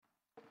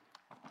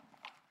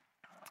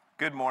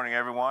Good morning,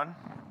 everyone.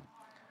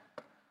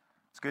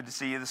 It's good to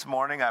see you this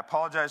morning. I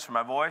apologize for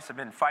my voice. I've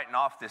been fighting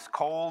off this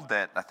cold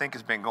that I think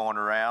has been going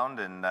around,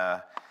 and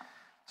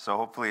so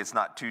hopefully it's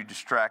not too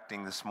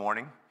distracting this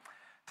morning.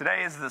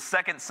 Today is the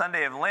second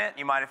Sunday of Lent.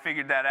 You might have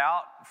figured that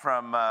out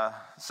from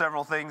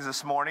several things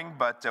this morning,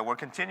 but we're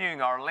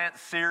continuing our Lent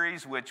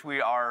series, which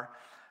we are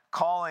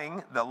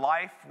calling The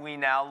Life We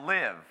Now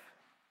Live.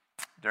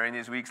 During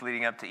these weeks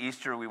leading up to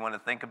Easter, we want to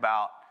think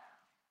about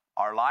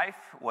our life,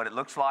 what it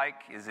looks like.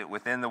 Is it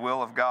within the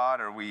will of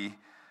God?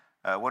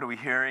 What are we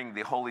hearing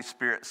the Holy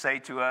Spirit say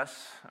to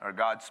us? Or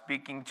God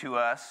speaking to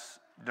us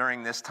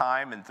during this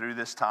time and through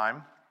this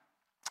time?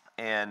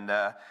 And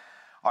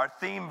our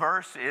theme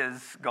verse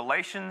is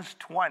Galatians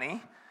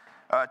 2:20.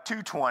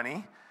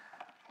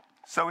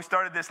 So we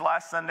started this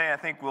last Sunday. I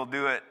think we'll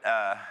do it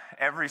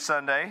every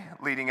Sunday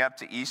leading up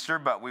to Easter,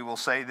 but we will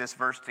say this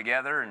verse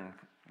together and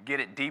get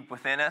it deep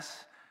within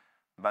us.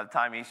 By the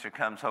time Easter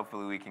comes,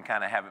 hopefully we can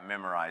kind of have it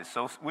memorized.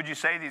 So would you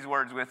say these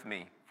words with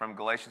me from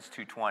Galatians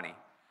 2:20?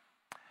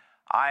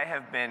 I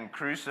have been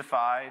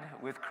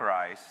crucified with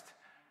Christ,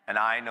 and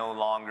I no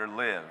longer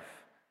live,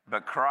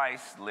 but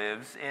Christ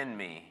lives in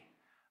me.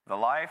 The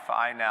life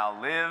I now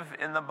live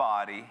in the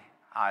body,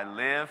 I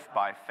live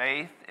by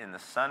faith in the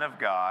Son of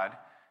God,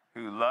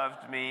 who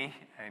loved me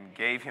and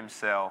gave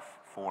himself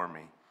for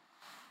me.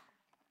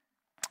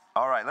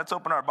 All right, let's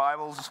open our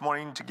Bibles this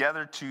morning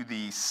together to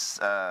the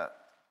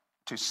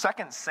to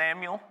 2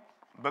 Samuel,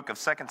 book of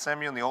 2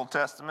 Samuel in the Old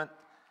Testament,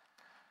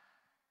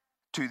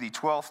 to the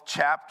 12th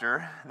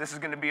chapter. This is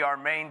going to be our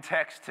main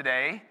text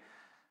today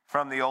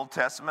from the Old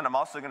Testament. I'm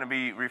also going to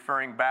be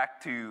referring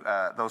back to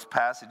those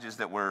passages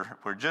that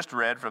were just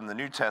read from the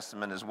New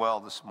Testament as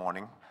well this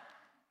morning.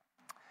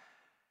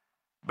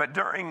 But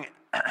during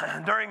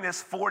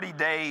this 40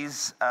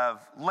 days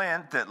of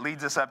Lent that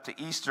leads us up to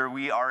Easter,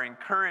 we are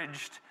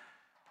encouraged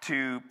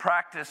to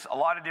practice a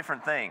lot of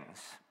different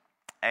things.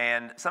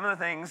 And some of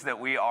the things that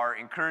we are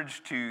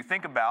encouraged to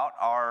think about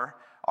are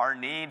our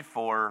need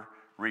for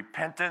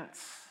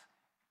repentance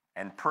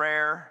and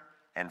prayer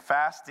and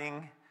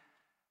fasting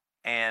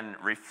and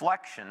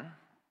reflection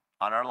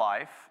on our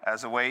life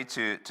as a way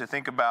to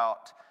think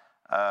about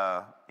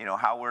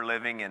how we're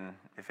living and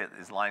if it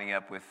is lining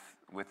up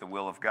with the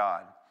will of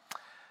God.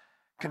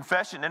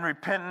 Confession and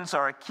repentance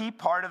are a key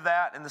part of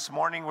that, and this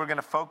morning we're going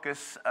to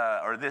focus,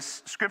 or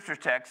this scripture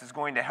text is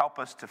going to help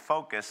us to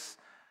focus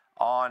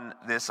on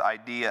this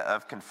idea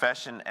of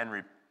confession and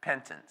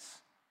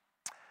repentance.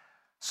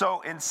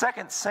 So in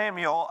 2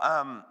 Samuel,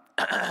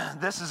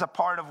 this is a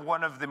part of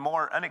one of the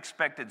more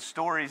unexpected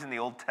stories in the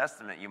Old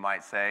Testament, you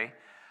might say.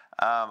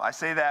 I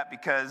say that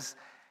because,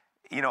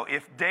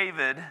 if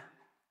David,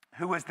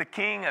 who was the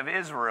king of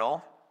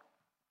Israel,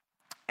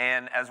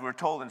 and as we're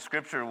told in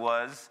Scripture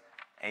was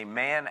a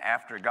man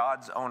after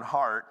God's own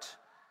heart,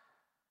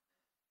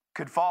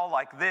 could fall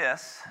like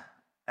this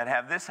and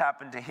have this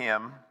happen to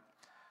him,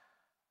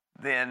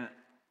 then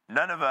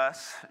none of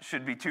us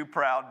should be too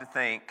proud to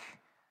think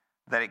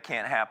that it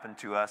can't happen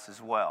to us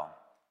as well.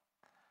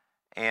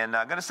 And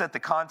I'm going to set the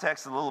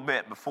context a little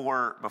bit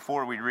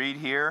before we read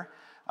here.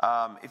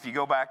 If you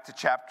go back to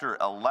chapter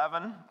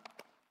 11,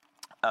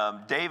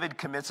 David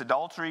commits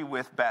adultery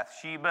with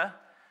Bathsheba.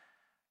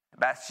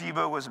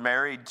 Bathsheba was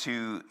married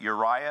to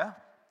Uriah,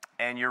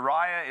 and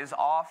Uriah is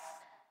off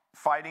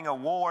fighting a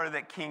war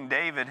that King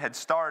David had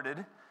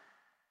started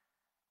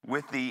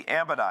with the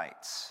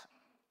Ammonites.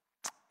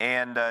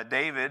 And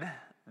David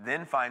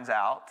then finds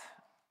out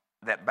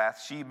that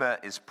Bathsheba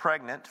is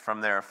pregnant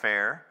from their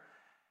affair.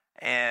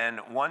 And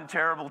one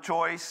terrible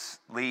choice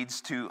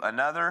leads to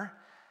another.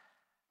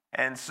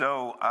 And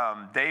so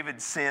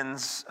David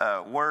sends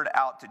word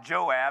out to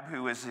Joab,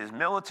 who is his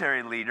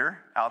military leader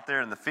out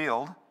there in the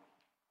field.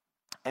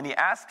 And he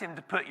asked him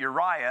to put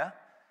Uriah,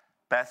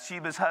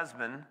 Bathsheba's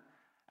husband,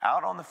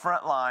 out on the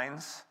front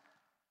lines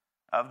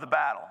of the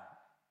battle.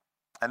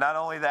 And not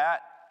only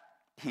that,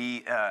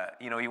 he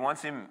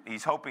wants him,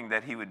 he's hoping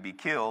that he would be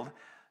killed.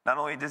 Not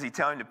only does he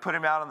tell him to put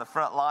him out on the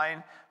front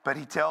line, but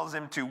he tells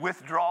him to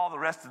withdraw the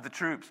rest of the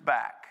troops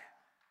back,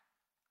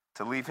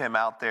 to leave him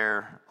out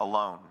there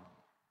alone,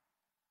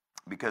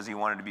 because he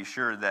wanted to be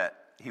sure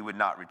that he would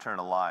not return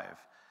alive.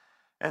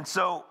 And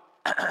so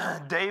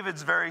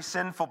David's very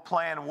sinful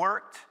plan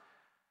worked.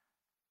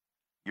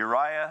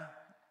 Uriah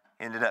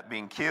ended up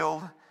being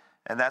killed,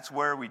 and that's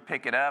where we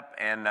pick it up.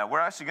 And we're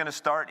actually going to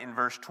start in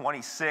verse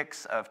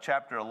 26 of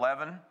chapter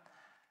 11.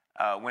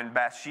 When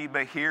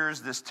Bathsheba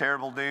hears this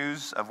terrible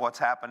news of what's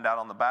happened out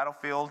on the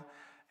battlefield.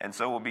 And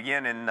so we'll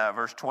begin in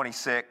verse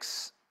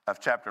 26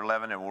 of chapter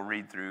 11, and we'll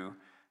read through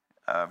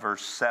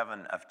verse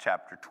 7 of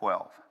chapter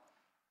 12.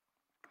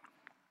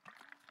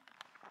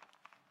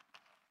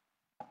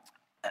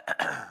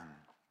 It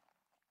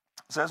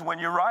says, when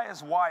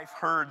Uriah's wife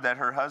heard that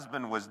her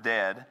husband was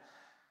dead,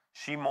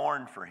 she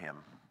mourned for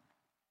him.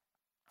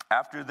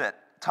 After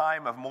that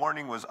time of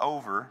mourning was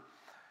over,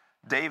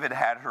 David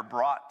had her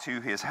brought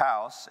to his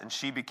house, and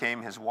she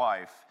became his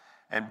wife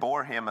and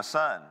bore him a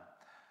son.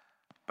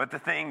 But the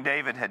thing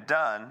David had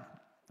done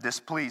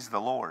displeased the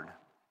Lord.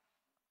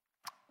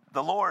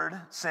 the Lord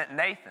sent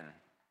Nathan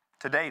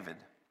to David.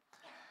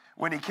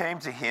 When he came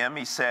to him,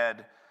 he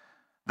said,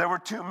 "There were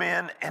two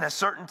men in a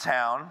certain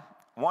town,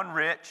 one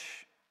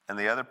rich and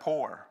the other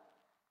poor.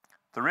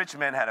 The rich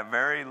man had a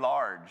very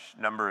large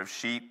number of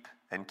sheep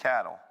and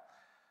cattle,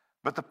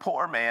 but the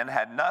poor man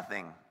had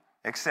nothing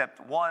except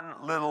one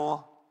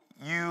little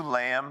ewe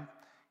lamb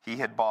he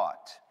had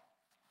bought.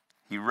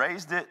 He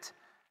raised it,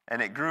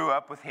 and it grew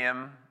up with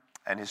him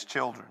and his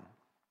children.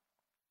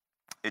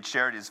 It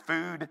shared his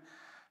food,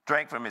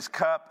 drank from his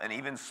cup, and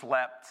even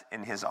slept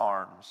in his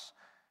arms.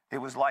 It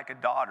was like a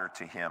daughter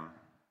to him.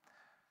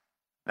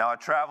 Now a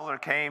traveler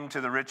came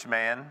to the rich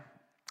man,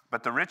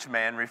 but the rich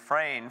man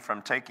refrained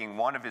from taking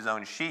one of his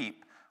own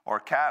sheep or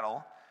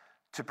cattle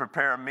to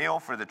prepare a meal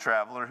for the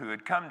traveler who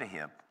had come to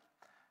him.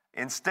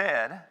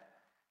 Instead,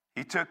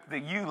 he took the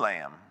ewe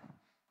lamb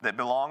that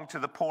belonged to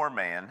the poor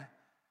man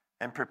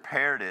and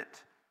prepared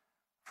it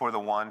for the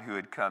one who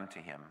had come to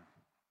him."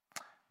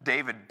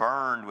 David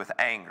burned with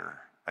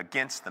anger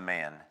against the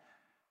man,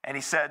 and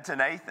he said to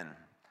Nathan,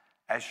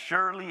 "As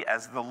surely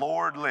as the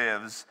Lord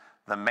lives,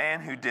 the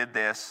man who did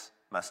this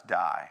must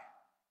die.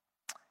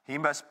 He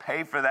must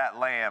pay for that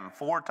lamb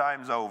 4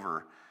 times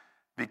over,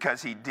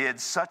 because he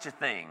did such a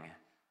thing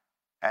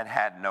and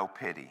had no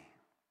pity."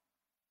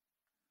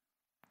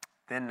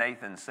 Then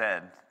Nathan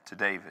said to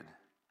David,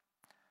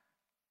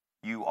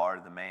 "You are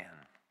the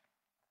man."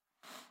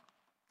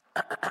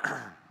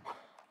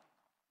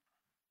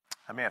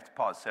 I may have to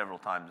pause several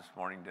times this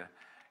morning to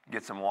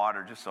get some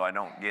water, just so I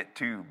don't get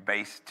too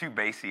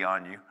bassy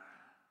on you.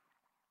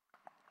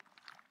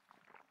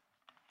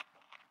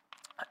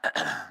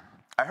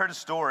 I heard a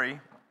story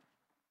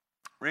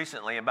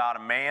recently about a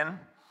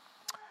man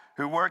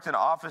who worked an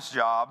office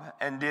job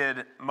and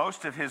did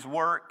most of his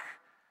work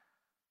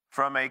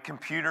from a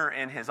computer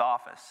in his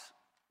office.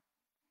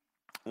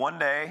 One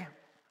day,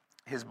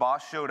 his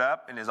boss showed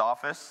up in his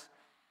office,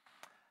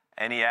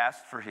 and he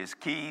asked for his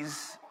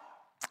keys,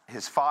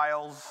 his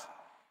files,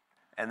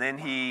 and then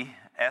he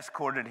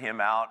escorted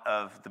him out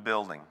of the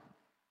building.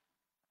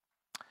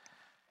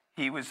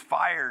 He was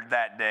fired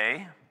that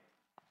day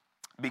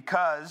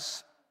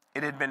because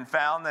it had been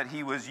found that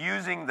he was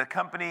using the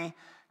company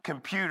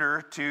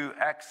computer to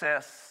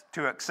access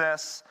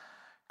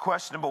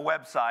questionable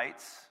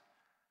websites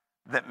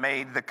that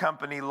made the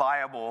company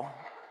liable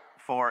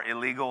for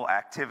illegal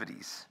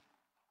activities.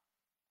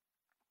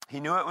 He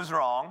knew it was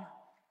wrong,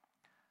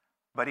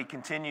 but he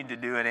continued to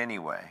do it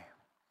anyway.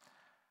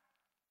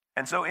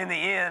 And so in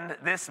the end,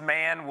 this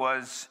man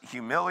was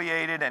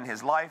humiliated and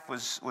his life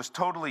was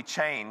totally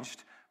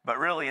changed. But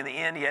really, in the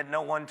end, he had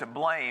no one to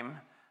blame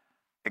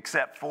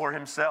except for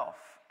himself.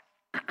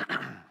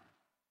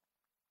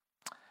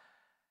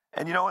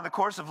 And you know, in the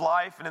course of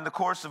life and in the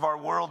course of our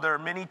world, there are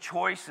many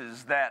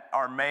choices that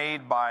are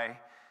made by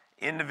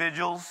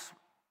individuals,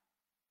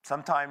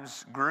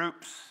 sometimes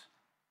groups,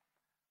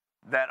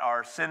 that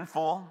are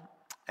sinful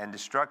and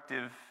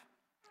destructive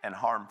and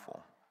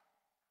harmful.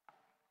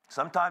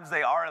 Sometimes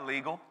they are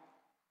illegal,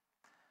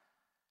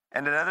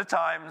 and at other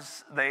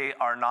times they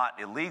are not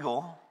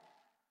illegal,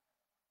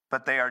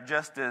 but they are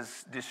just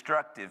as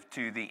destructive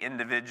to the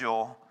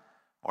individual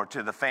or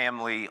to the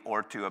family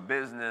or to a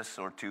business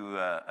or to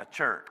a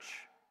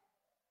church.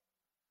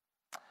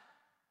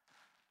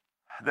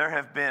 There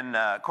have been,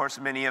 of course,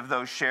 many of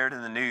those shared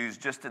in the news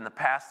just in the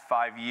past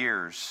 5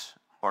 years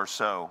or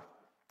so.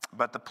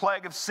 But the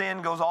plague of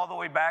sin goes all the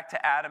way back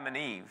to Adam and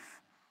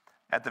Eve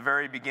at the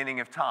very beginning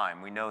of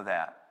time. We know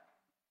that.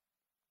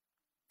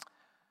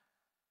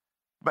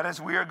 But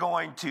as we are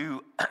going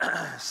to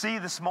see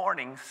this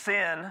morning,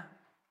 sin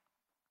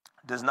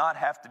does not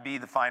have to be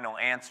the final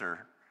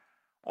answer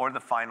or the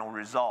final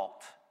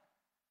result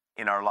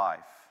in our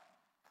life.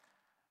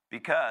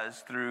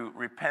 Because through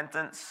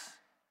repentance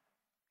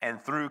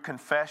and through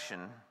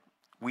confession,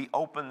 we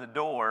open the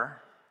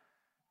door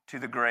to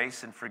the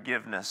grace and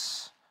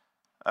forgiveness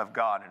of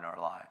God in our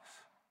lives.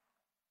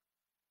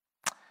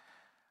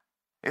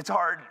 It's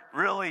hard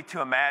really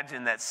to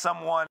imagine that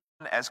someone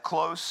as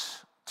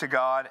close to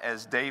God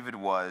as David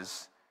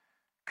was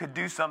could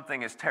do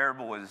something as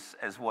terrible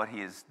as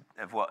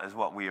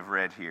what we have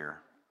read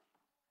here.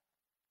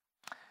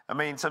 I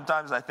mean,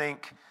 sometimes I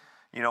think,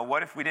 you know,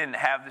 what if we didn't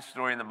have this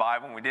story in the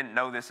Bible and we didn't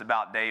know this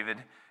about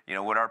David? You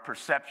know, would our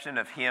perception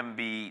of him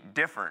be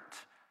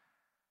different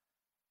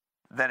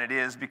than it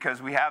is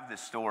because we have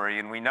this story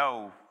and we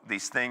know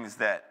these things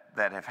that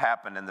have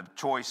happened and the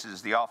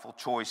choices, the awful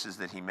choices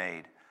that he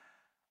made?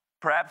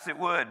 Perhaps it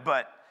would,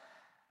 but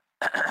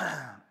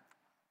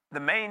the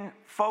main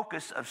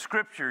focus of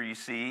Scripture, you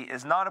see,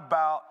 is not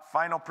about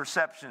final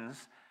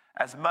perceptions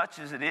as much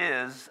as it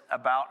is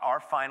about our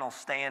final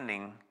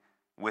standing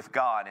with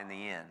God in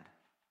the end.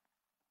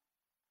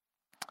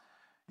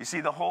 You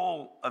see, the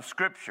whole of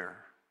Scripture,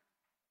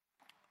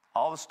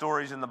 all the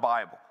stories in the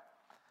Bible,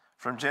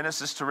 from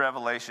Genesis to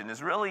Revelation,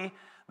 is really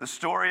the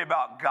story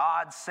about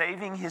God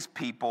saving his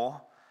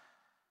people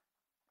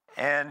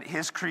and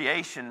his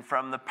creation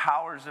from the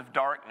powers of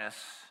darkness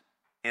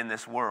in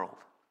this world.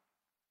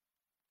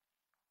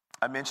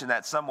 I mentioned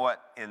that somewhat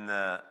in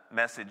the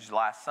message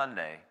last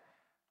Sunday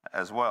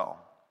as well.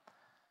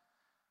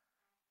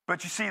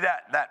 But you see,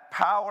 that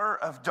power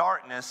of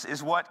darkness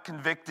is what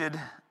convicted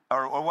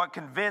or what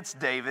convinced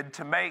David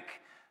to make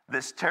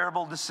this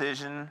terrible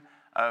decision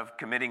of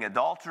committing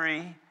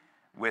adultery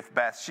with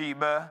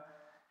Bathsheba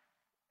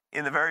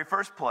in the very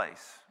first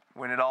place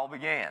when it all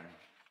began.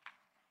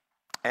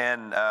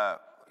 And,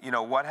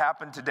 what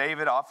happened to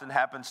David often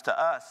happens to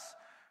us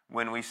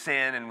when we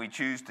sin and we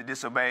choose to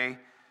disobey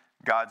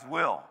God's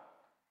will.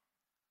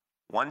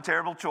 One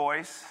terrible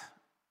choice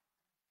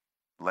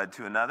led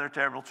to another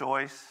terrible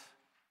choice,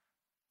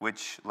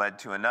 which led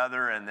to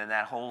another, and then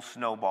that whole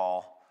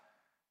snowball,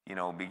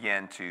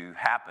 began to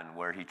happen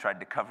where he tried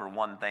to cover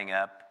one thing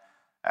up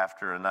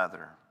after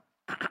another.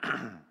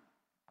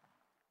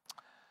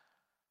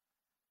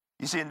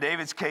 You see, in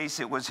David's case,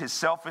 it was his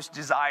selfish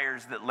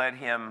desires that led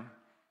him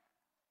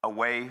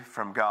away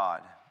from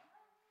God.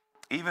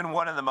 Even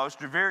one of the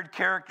most revered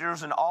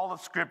characters in all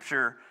of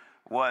Scripture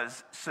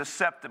was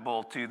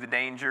susceptible to the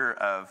danger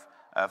of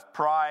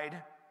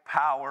pride,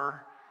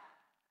 power,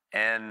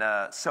 and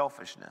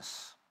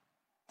selfishness.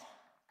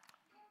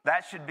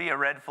 That should be a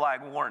red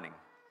flag warning.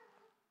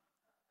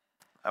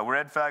 A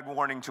red flag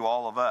warning to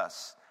all of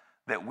us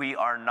that we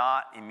are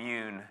not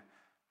immune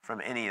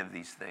from any of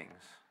these things.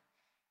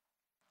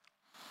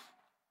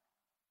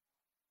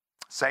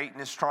 Satan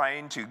is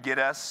trying to get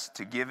us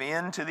to give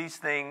in to these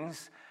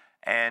things,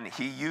 and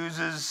he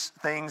uses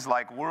things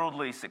like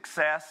worldly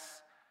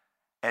success,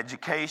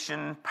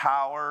 education,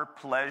 power,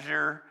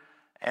 pleasure,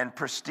 and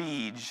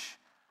prestige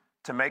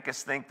to make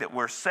us think that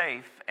we're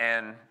safe,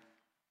 and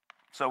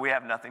so we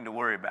have nothing to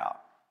worry about.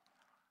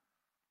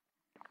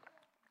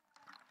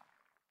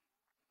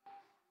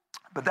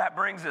 But that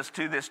brings us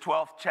to this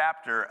 12th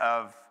chapter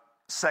of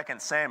 2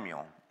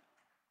 Samuel.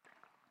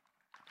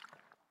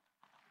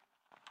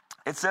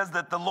 It says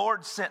that the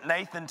Lord sent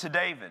Nathan to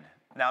David.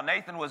 Now,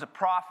 Nathan was a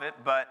prophet,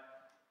 but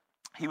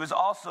he was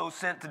also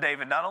sent to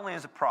David not only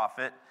as a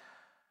prophet,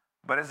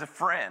 but as a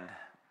friend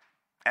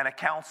and a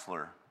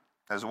counselor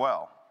as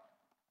well.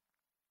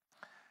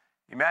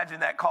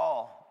 Imagine that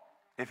call.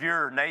 If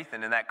you're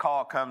Nathan and that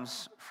call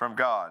comes from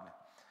God,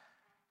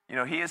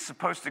 he is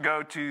supposed to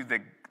go to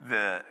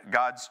the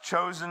God's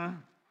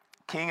chosen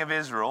king of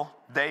Israel,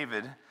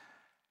 David,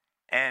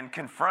 and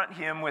confront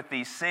him with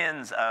these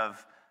sins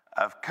of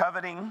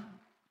coveting,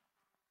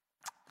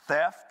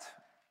 theft,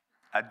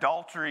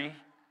 adultery,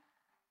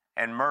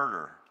 and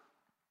murder.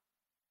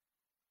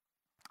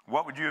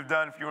 What would you have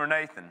done if you were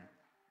Nathan?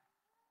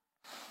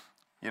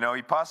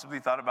 He possibly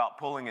thought about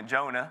pulling a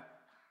Jonah,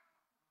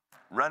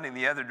 running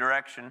the other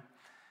direction.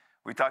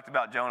 We talked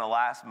about Jonah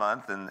last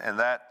month and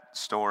that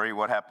story,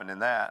 what happened in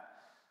that.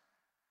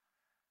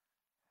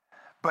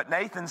 But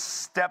Nathan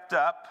stepped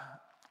up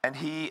and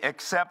he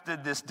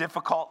accepted this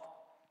difficult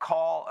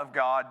call of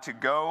God to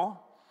go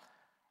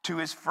to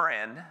his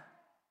friend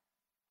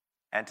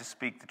and to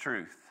speak the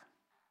truth.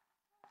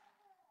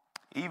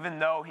 Even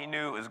though he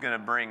knew it was going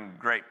to bring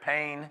great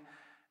pain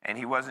and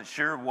he wasn't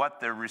sure what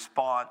the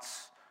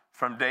response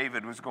from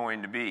David was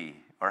going to be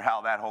or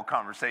how that whole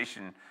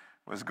conversation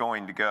was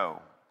going to go.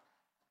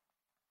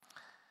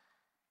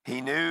 He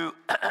knew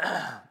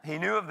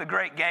of the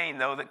great gain,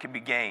 though, that could be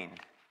gained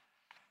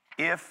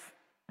if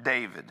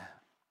David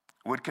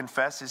would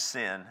confess his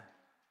sin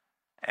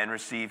and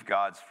receive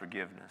God's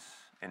forgiveness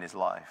in his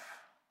life.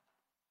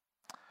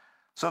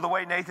 So the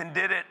way Nathan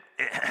did it,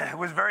 it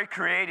was very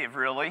creative,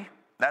 really.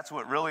 That's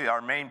what really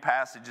our main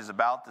passage is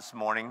about this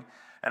morning.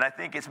 And I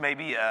think it's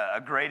maybe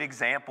a great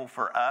example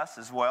for us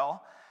as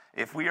well.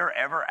 If we are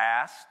ever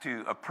asked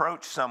to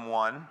approach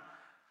someone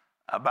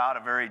about a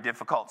very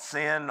difficult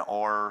sin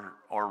or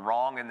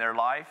wrong in their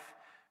life,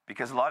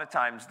 because a lot of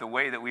times the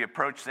way that we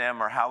approach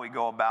them or how we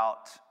go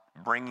about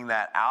bringing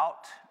that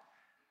out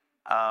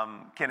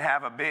can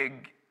have a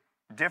big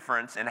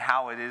difference in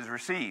how it is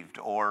received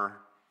or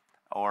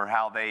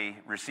how they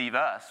receive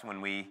us when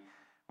we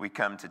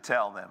come to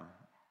tell them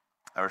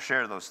or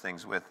share those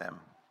things with them.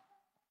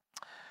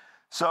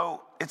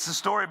 So it's a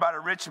story about a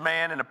rich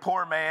man and a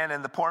poor man,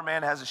 and the poor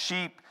man has a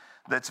sheep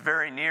that's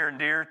very near and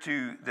dear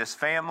to this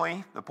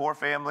family, the poor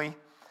family.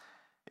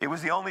 It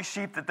was the only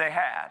sheep that they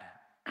had.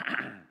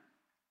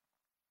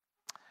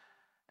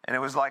 And it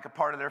was like a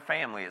part of their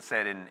family, it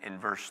said in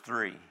verse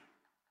 3.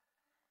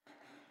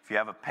 If you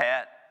have a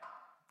pet,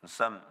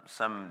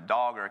 some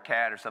dog or a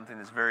cat or something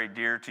that's very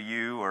dear to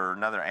you or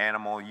another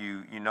animal,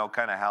 you know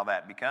kind of how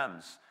that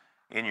becomes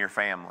in your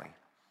family.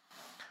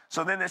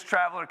 So then this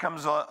traveler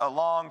comes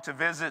along to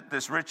visit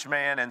this rich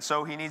man, and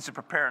so he needs to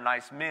prepare a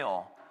nice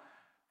meal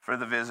for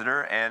the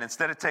visitor, and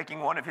instead of taking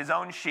one of his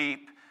own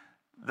sheep,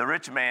 the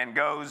rich man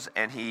goes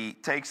and he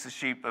takes the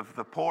sheep of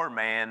the poor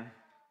man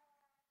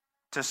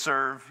to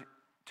serve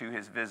to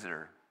his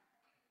visitor.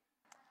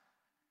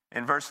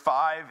 In verse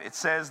 5, it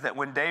says that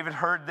when David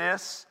heard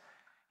this,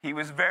 he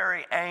was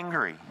very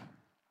angry.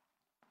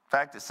 In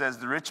fact, it says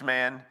the rich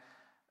man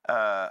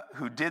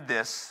who did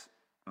this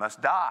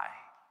must die,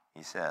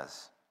 he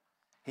says.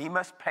 He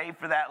must pay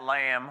for that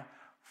lamb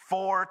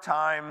 4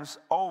 times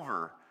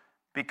over,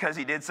 because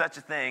he did such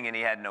a thing and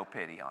he had no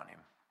pity on him,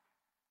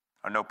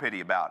 or no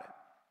pity about it.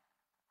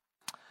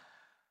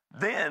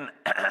 Then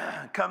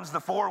comes the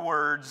 4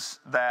 words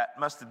that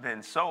must have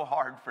been so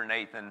hard for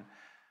Nathan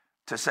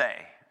to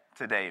say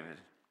to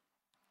David.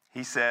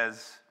 He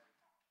says,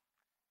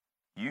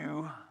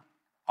 "You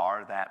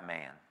are that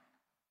man."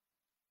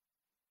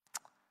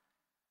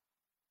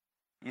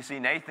 You see,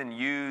 Nathan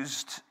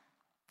used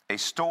a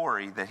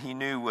story that he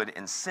knew would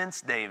incense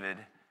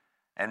David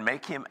and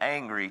make him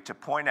angry to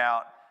point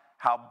out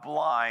how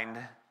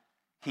blind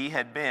he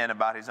had been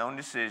about his own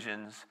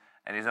decisions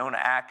and his own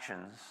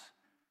actions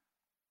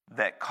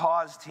that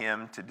caused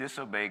him to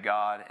disobey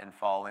God and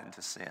fall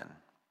into sin.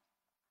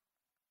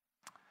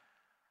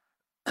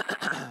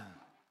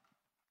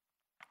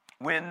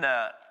 When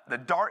the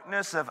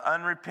darkness of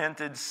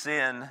unrepented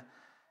sin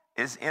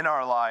is in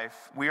our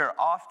life, we are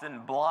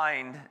often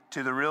blind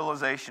to the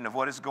realization of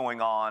what is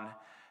going on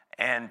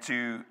and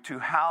to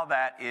how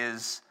that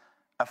is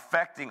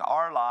affecting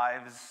our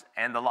lives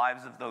and the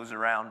lives of those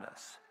around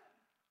us.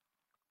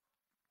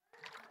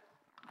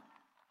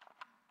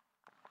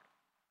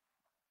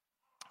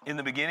 In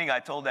the beginning, I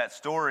told that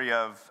story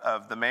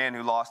of the man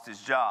who lost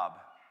his job.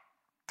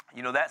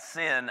 You know, that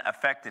sin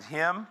affected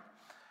him.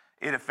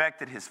 It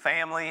affected his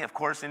family. Of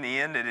course, in the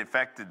end, it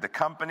affected the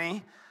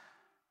company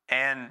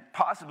and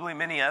possibly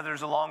many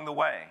others along the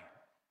way.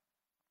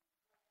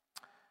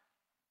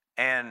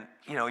 And,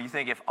 you know, you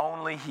think if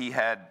only he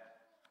had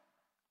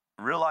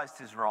realized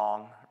his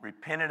wrong,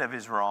 repented of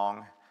his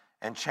wrong,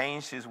 and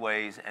changed his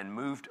ways and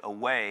moved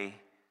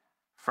away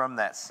from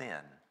that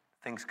sin,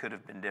 things could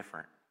have been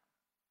different.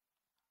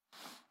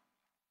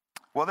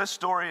 Well, this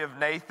story of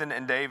Nathan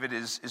and David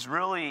is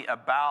really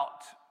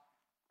about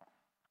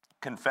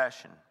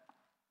confession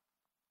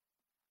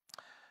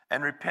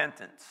and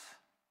repentance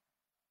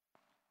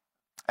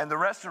and the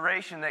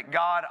restoration that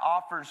God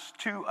offers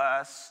to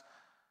us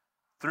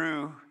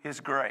through His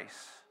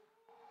grace.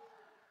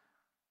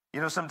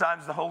 You know,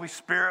 sometimes the Holy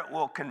Spirit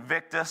will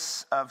convict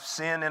us of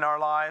sin in our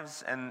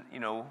lives, and, you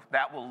know,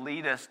 that will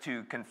lead us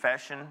to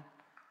confession.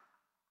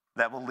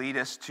 That will lead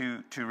us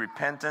to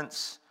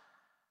repentance.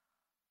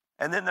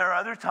 And then there are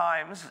other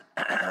times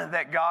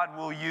that God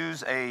will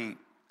use a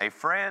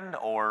friend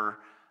or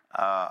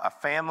a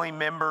family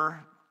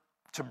member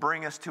to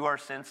bring us to our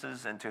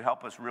senses and to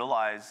help us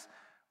realize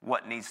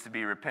what needs to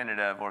be repented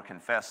of or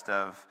confessed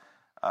of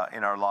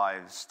in our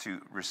lives to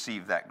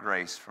receive that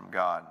grace from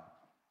God.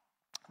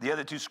 The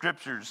other 2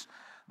 scriptures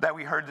that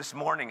we heard this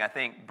morning, I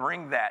think,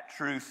 bring that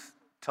truth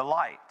to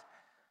light.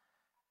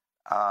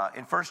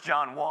 In 1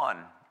 John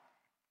 1,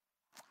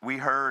 we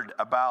heard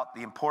about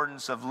the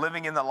importance of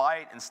living in the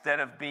light instead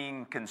of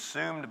being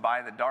consumed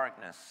by the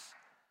darkness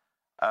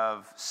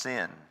of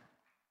sin.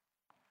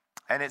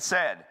 And it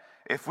said,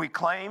 if we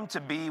claim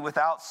to be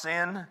without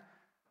sin,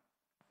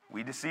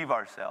 we deceive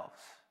ourselves.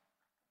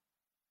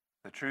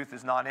 The truth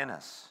is not in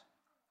us.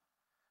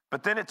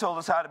 But then it told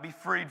us how to be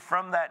freed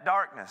from that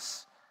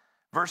darkness.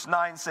 Verse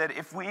 9 said,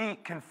 if we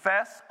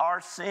confess our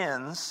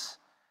sins,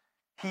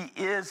 He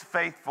is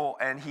faithful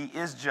and He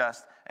is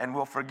just and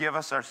will forgive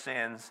us our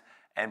sins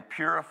and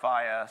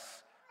purify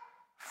us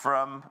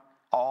from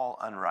all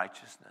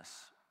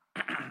unrighteousness.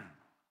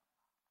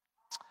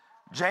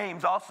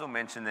 James also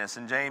mentioned this.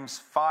 In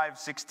James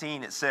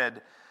 5:16 it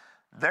said,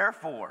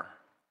 therefore,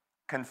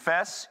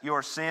 confess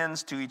your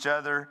sins to each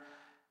other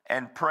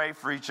and pray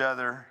for each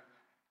other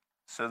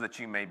so that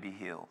you may be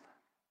healed.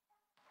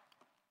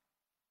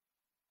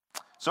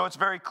 So it's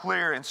very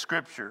clear in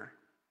Scripture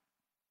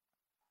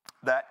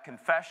that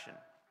confession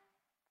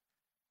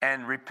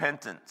and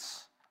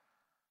repentance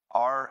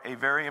are a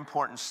very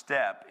important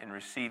step in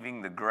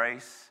receiving the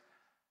grace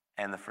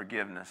and the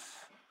forgiveness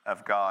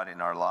of God in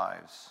our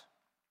lives.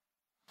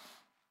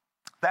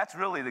 That's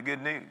really the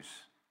good news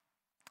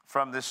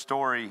from this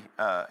story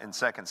in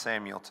 2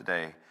 Samuel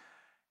today.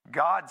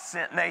 God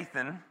sent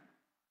Nathan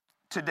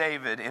to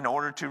David in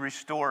order to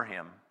restore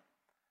him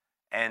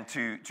and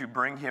to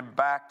bring him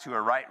back to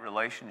a right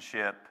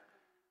relationship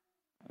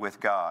with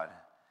God.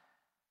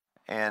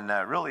 And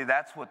really,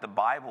 that's what the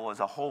Bible as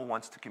a whole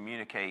wants to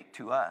communicate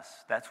to us.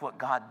 That's what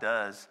God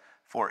does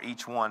for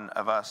each one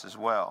of us as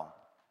well.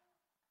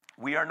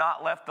 We are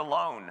not left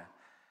alone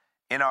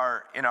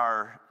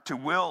to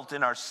wilt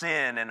in our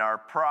sin and our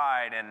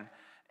pride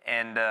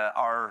and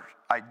our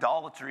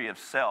idolatry of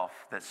self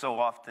that so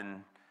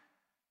often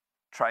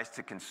tries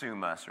to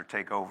consume us or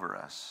take over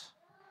us.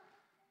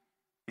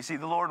 You see,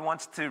 the Lord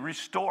wants to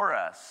restore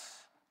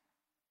us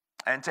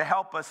and to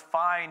help us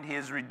find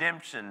His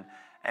redemption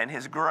and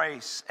His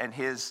grace and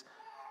His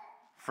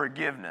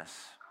forgiveness.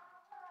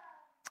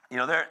 You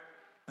know,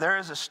 there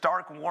is a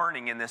stark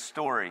warning in this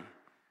story.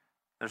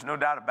 There's no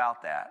doubt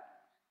about that.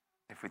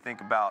 If we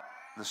think about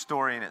the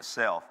story in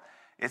itself,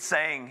 it's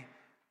saying,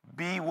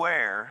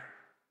 beware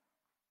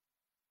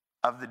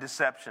of the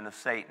deception of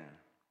Satan.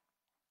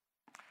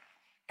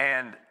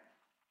 And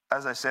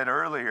as I said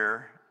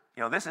earlier,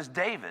 you know, this is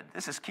David.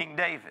 This is King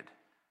David.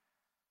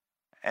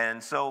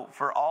 And so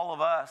for all of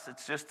us,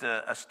 it's just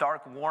a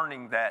stark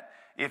warning that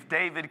if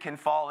David can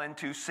fall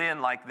into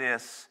sin like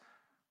this,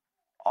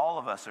 all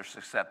of us are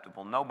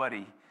susceptible.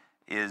 Nobody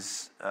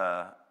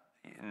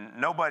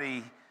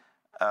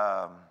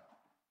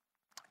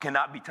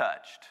cannot be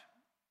touched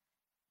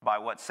by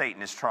what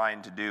Satan is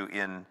trying to do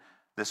in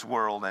this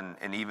world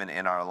and even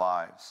in our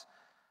lives.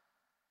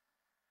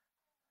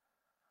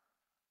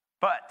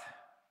 But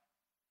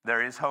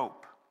there is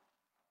hope.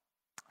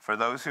 For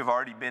those who have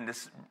already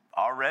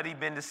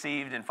been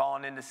deceived and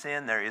fallen into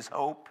sin, there is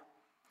hope.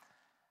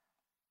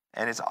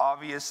 And it's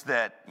obvious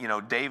that,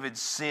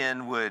 David's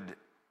sin would,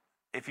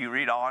 if you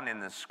read on in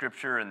the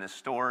scripture and the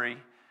story,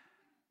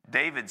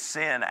 David's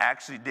sin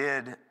actually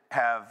did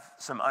have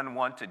some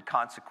unwanted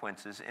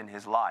consequences in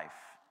his life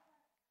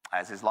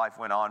as his life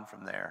went on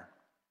from there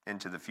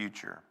into the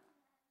future.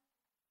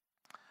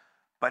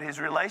 But his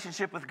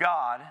relationship with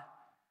God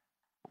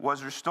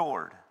was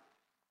restored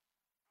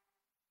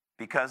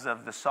because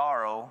of the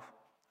sorrow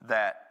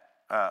that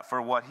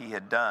for what he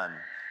had done.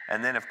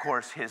 And then, of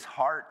course, his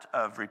heart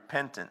of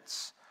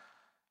repentance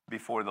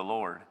before the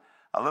Lord.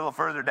 A little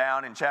further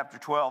down in chapter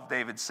 12,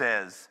 David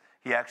says,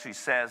 he actually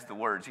says the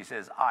words, he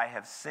says, I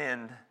have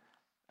sinned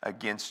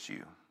against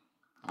you,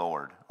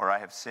 Lord, or I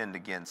have sinned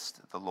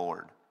against the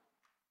Lord.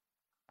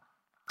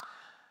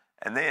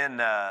 And then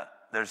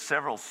there's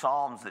several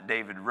psalms that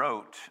David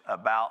wrote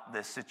about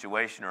this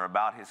situation or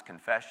about his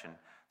confession.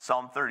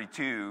 Psalm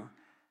 32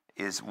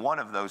 is one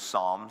of those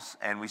psalms,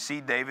 and we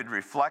see David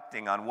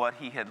reflecting on what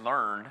he had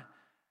learned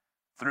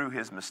through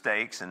his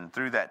mistakes and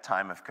through that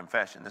time of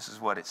confession. This is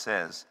what it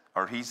says,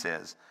 or he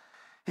says.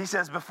 He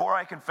says, before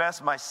I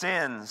confessed my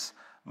sins,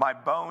 my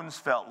bones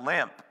felt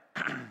limp,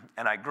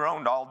 and I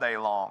groaned all day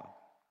long.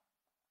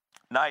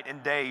 Night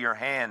and day your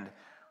hand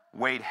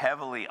weighed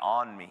heavily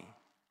on me,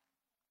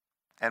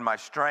 and my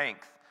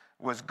strength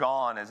was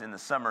gone as in the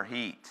summer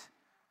heat.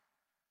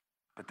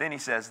 But then he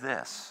says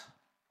this,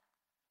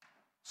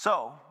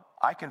 so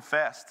I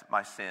confessed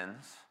my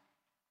sins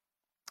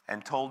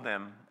and told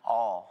them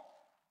all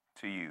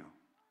to you.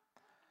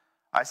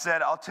 I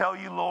said, I'll tell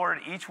you, Lord,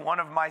 each one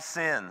of my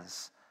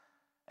sins.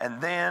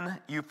 And then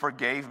you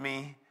forgave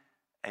me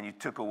and you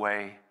took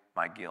away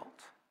my guilt.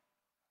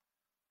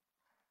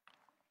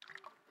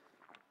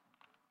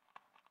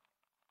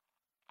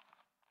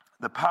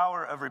 The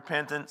power of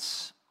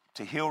repentance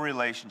to heal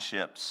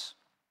relationships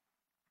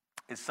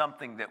is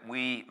something that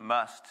we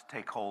must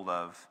take hold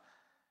of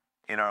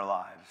in our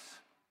lives.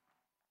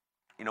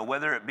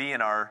 Whether it be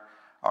in our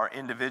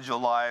individual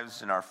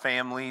lives, in our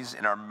families,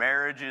 in our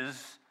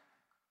marriages,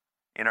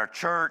 in our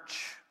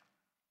church,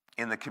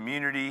 in the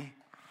community.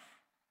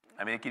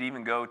 It could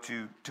even go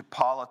to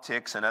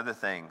politics and other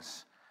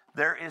things.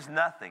 There is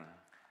nothing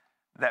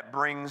that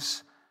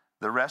brings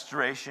the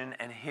restoration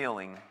and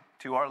healing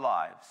to our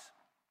lives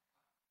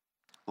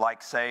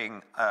like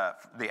saying,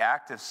 the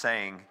act of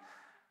saying,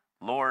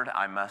 Lord,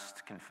 I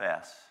must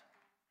confess.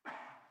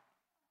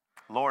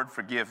 Lord,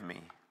 forgive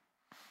me.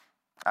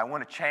 I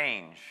want to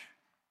change.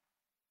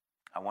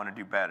 I want to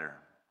do better.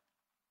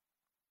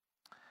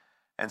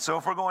 And so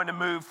if we're going to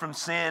move from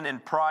sin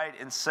and pride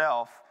and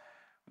self,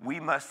 we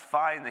must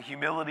find the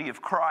humility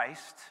of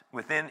Christ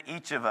within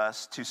each of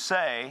us to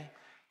say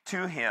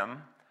to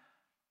him,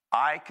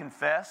 I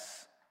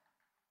confess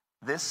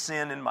this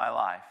sin in my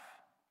life.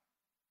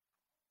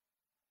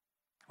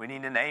 We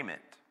need to name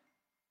it,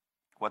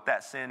 what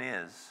that sin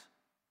is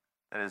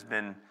that has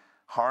been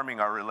harming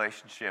our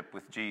relationship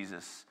with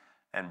Jesus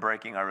and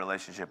breaking our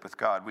relationship with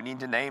God. We need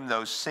to name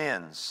those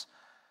sins.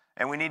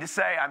 And we need to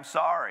say, I'm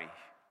sorry.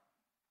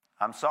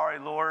 I'm sorry,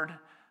 Lord.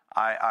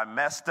 I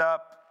messed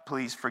up.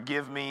 Please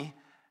forgive me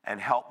and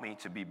help me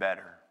to be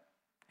better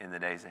in the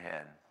days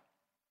ahead.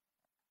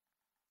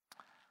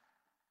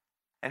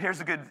 And here's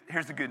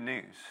the good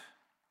news.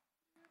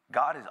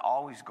 God is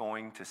always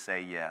going to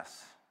say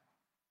yes.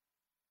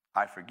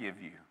 I forgive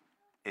you.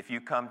 If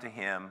you come to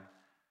him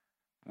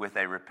with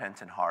a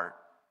repentant heart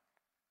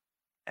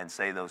and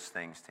say those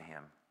things to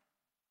him.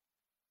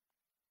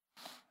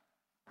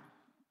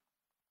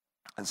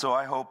 And so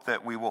I hope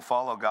that we will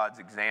follow God's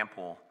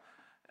example,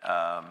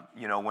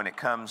 when it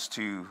comes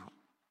to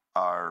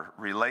our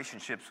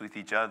relationships with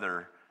each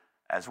other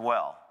as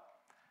well.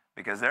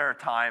 Because there are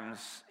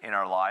times in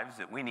our lives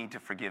that we need to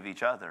forgive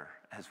each other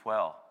as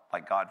well,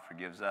 like God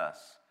forgives us.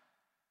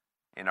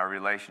 In our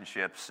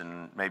relationships,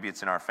 and maybe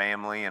it's in our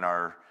family, in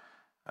our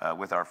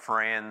with our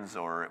friends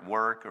or at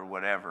work or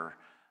whatever,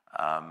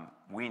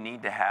 we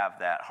need to have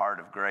that heart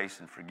of grace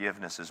and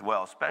forgiveness as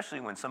well, especially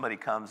when somebody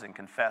comes and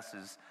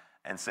confesses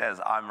and says,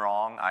 I'm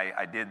wrong,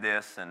 I did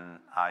this and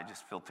I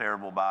just feel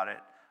terrible about it.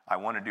 I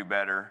want to do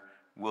better.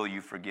 Will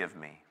you forgive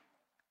me?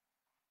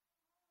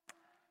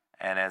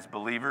 And as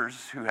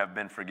believers who have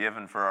been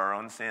forgiven for our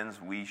own sins,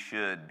 we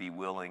should be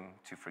willing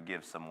to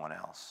forgive someone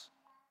else.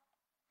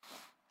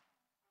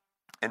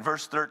 In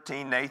verse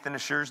 13, Nathan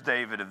assures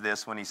David of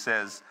this when he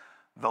says,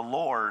 the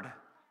Lord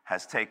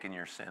has taken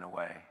your sin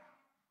away.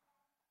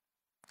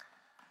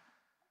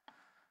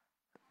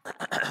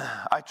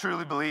 I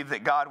truly believe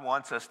that God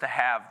wants us to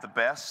have the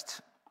best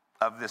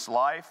of this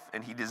life,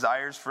 and he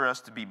desires for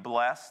us to be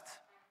blessed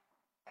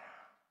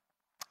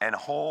and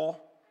whole,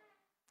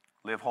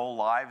 live whole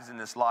lives in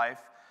this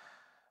life.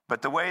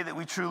 But the way that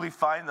we truly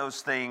find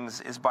those things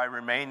is by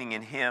remaining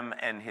in him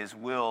and his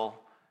will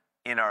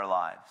in our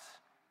lives.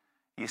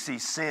 You see,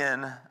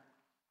 sin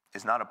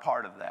is not a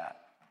part of that.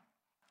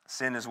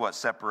 Sin is what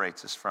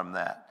separates us from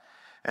that.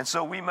 And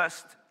so we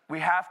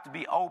have to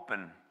be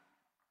open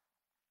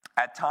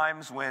at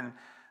times when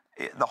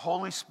the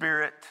Holy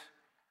Spirit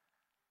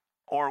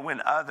or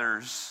when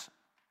others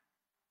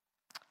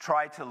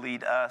try to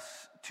lead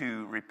us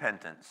to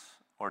repentance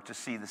or to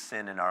see the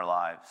sin in our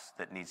lives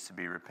that needs to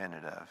be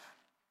repented of.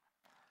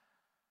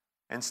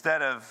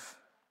 Instead of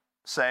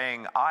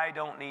saying, I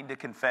don't need to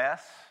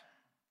confess,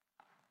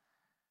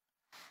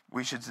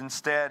 we should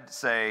instead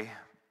say,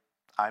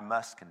 I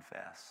must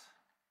confess.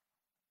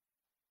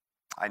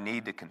 I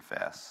need to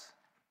confess.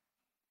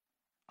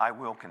 I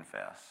will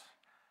confess.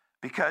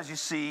 Because you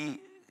see,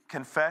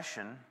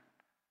 confession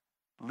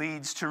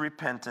leads to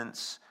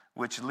repentance,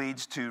 which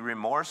leads to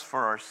remorse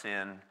for our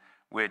sin,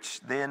 which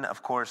then,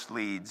 of course,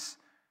 leads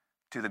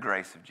to the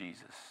grace of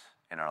Jesus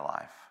in our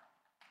life.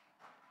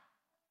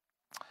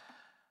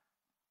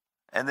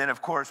 And then,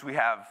 of course,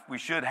 we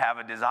should have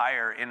a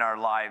desire in our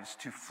lives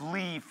to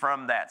flee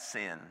from that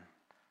sin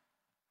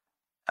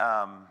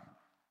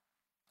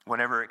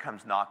whenever it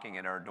comes knocking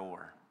at our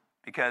door.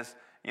 Because,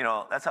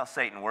 that's how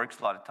Satan works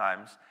a lot of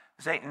times.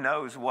 Satan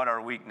knows what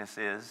our weakness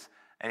is,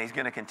 and he's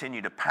going to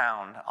continue to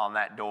pound on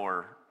that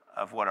door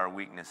of what our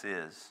weakness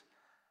is.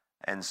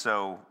 And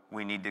so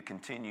we need to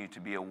continue to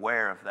be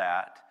aware of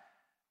that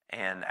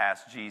and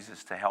ask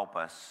Jesus to help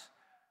us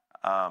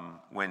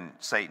when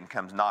Satan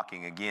comes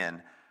knocking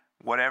again,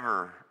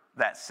 whatever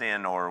that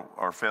sin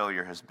or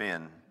failure has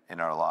been in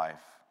our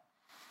life.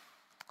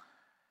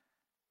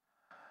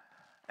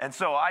 And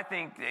so I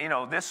think,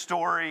 this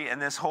story and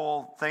this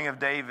whole thing of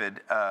David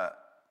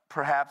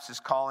perhaps is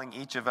calling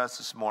each of us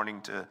this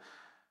morning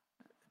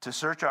to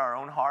search our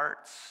own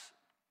hearts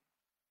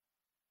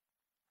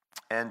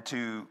and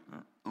to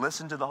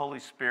listen to the Holy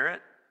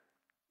Spirit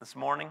this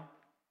morning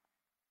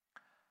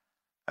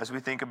as we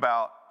think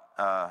about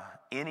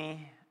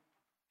any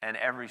and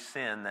every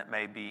sin that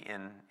may be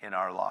in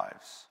our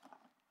lives.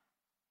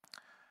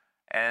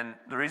 And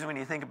the reason we need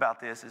to think about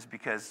this is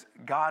because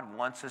God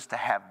wants us to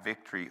have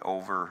victory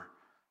over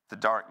the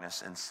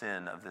darkness and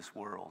sin of this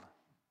world.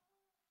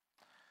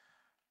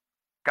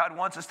 God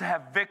wants us to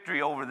have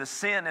victory over the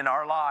sin in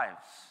our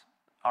lives,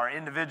 our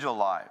individual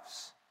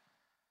lives.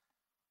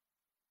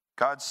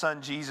 God's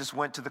Son Jesus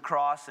went to the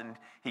cross and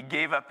he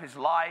gave up his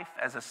life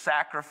as a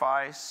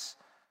sacrifice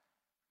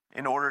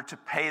in order to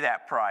pay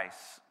that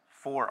price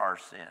for our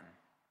sin.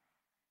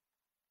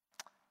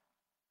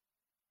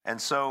 And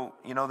so,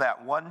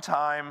 that one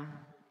time,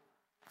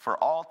 for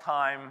all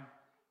time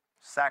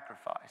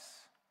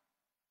sacrifice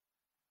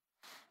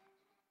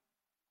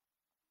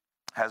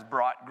has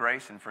brought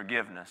grace and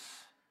forgiveness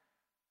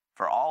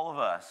for all of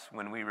us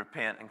when we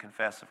repent and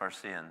confess of our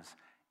sins,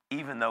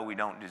 even though we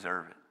don't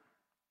deserve it.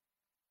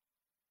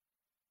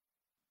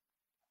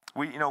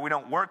 We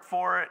don't work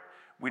for it.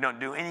 We don't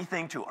do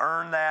anything to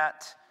earn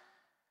that.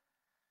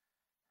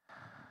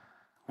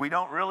 We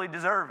don't really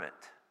deserve it.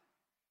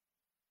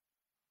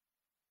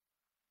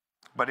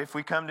 But if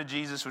we come to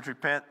Jesus with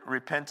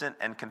repentant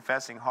and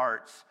confessing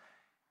hearts,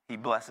 he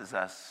blesses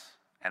us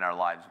and our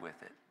lives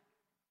with it.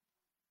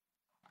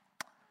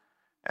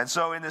 And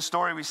so in this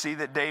story, we see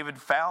that David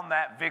found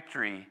that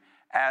victory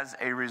as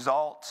a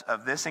result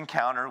of this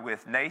encounter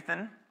with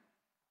Nathan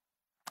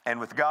and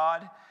with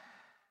God.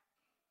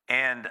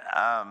 And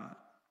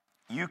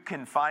you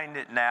can find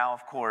it now,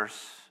 of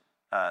course,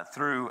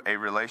 through a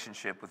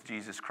relationship with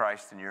Jesus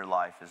Christ in your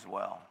life as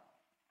well.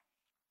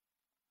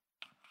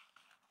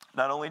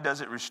 Not only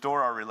does it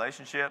restore our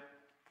relationship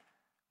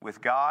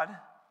with God,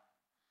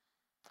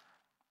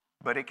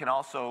 but it can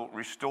also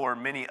restore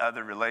many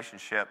other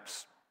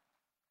relationships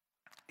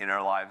in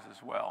our lives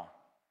as well.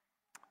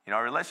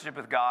 Our relationship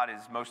with God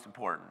is most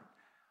important,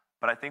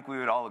 but I think we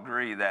would all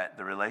agree that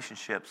the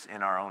relationships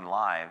in our own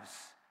lives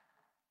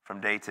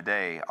from day to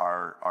day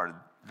are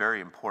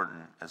very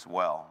important as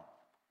well.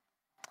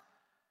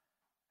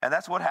 And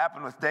that's what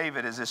happened with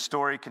David as this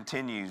story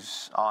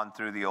continues on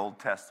through the Old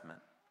Testament.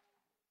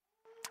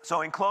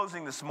 So in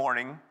closing this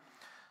morning,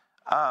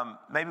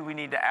 maybe we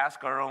need to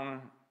ask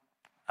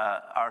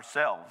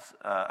ourselves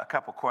a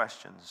couple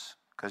questions.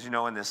 Because,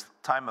 in this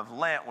time of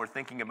Lent, we're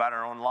thinking about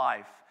our own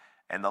life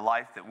and the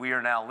life that we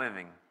are now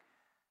living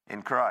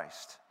in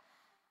Christ.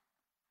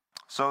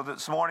 So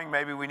this morning,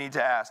 maybe we need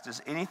to ask,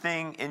 does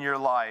anything in your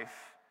life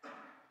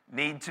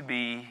need to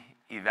be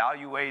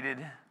evaluated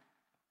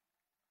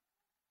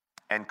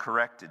and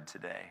corrected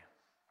today?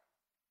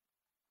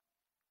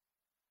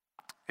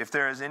 If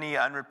there is any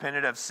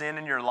unrepented of sin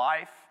in your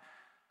life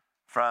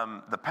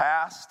from the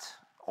past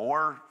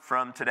or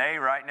from today,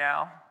 right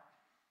now,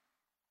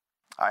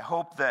 I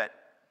hope that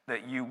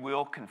you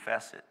will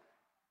confess it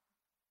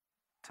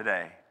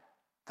today,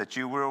 that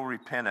you will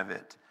repent of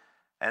it,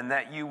 and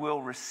that you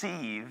will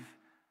receive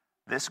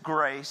this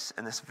grace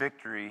and this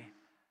victory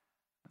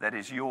that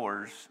is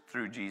yours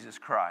through Jesus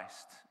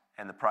Christ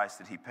and the price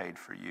that he paid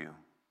for you.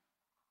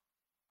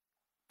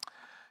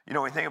 You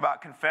know, when we think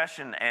about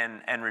confession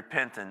and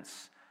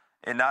repentance,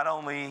 it not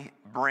only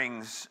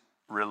brings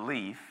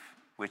relief,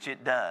 which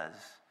it does.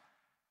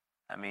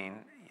 I mean,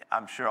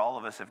 I'm sure all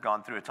of us have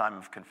gone through a time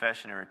of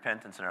confession and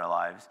repentance in our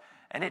lives,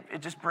 and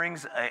it just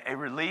brings a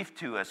relief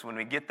to us when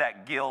we get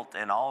that guilt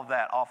and all of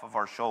that off of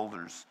our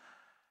shoulders.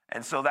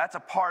 And so that's a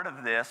part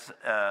of this,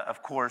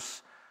 of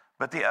course,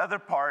 but the other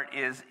part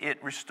is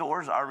it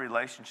restores our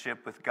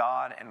relationship with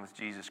God and with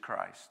Jesus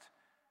Christ,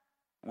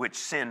 which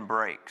sin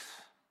breaks.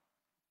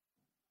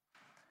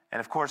 And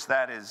of course,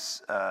 that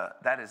is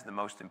the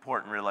most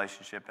important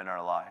relationship in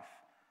our life.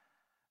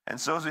 And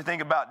so as we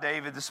think about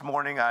David this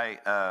morning,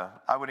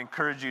 I would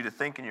encourage you to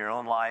think in your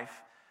own life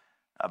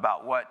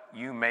about what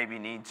you maybe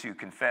need to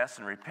confess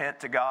and repent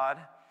to God.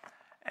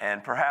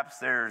 And perhaps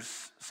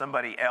there's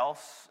somebody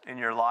else in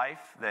your life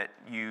that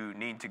you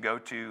need to go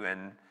to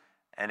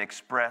and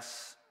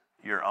express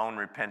your own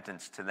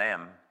repentance to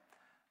them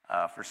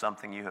for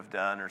something you have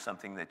done or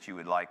something that you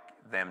would like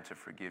them to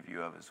forgive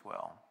you of as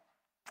well.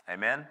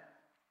 Amen?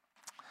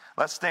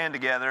 Let's stand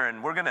together,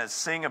 and we're going to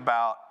sing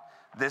about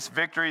this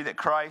victory that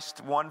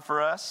Christ won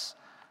for us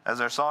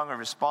as our song of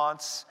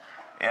response.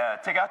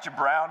 Take out your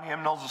brown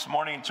hymnals this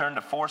morning and turn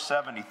to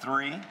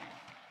 473.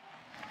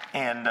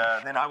 And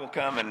then I will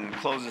come and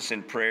close us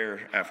in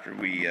prayer after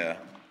we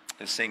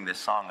sing this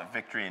song of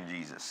victory in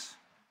Jesus.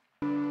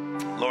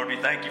 Lord, we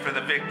thank you for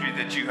the victory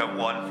that you have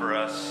won for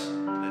us,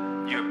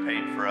 that you have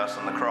paid for us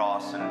on the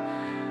cross.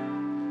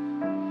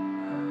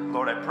 And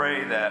Lord, I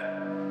pray that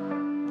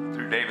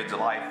through David's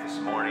life this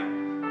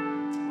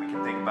morning, we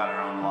can think about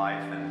our own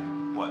life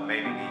and what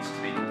maybe needs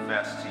to be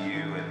confessed to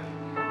you and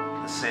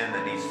the sin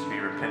that needs to be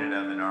repented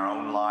of in our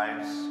own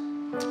lives,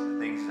 the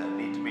things that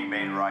need to be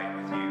made right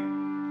with you.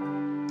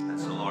 And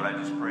so, Lord, I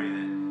just pray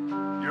that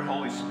your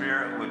Holy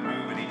Spirit would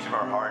move in each of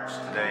our hearts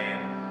today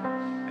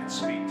and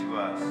speak to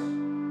us.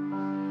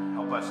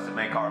 Help us to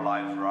make our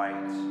lives right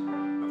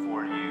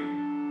before you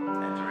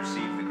and to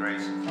receive the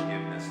grace and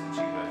forgiveness that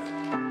you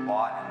have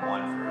bought and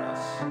won for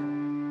us.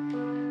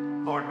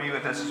 Lord, be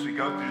with us as we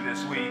go through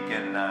this week,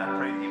 and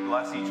pray that you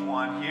bless each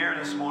one here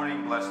this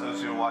morning. Bless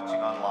those who are watching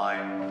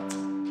online,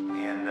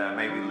 and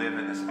may we live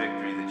in this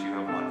victory that you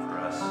have won for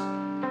us.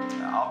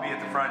 I'll be at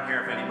the front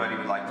here if anybody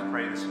would like to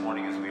pray this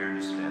morning as we are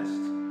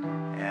dismissed.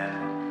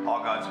 And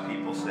all God's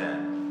people said,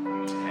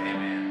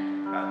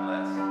 amen. God bless.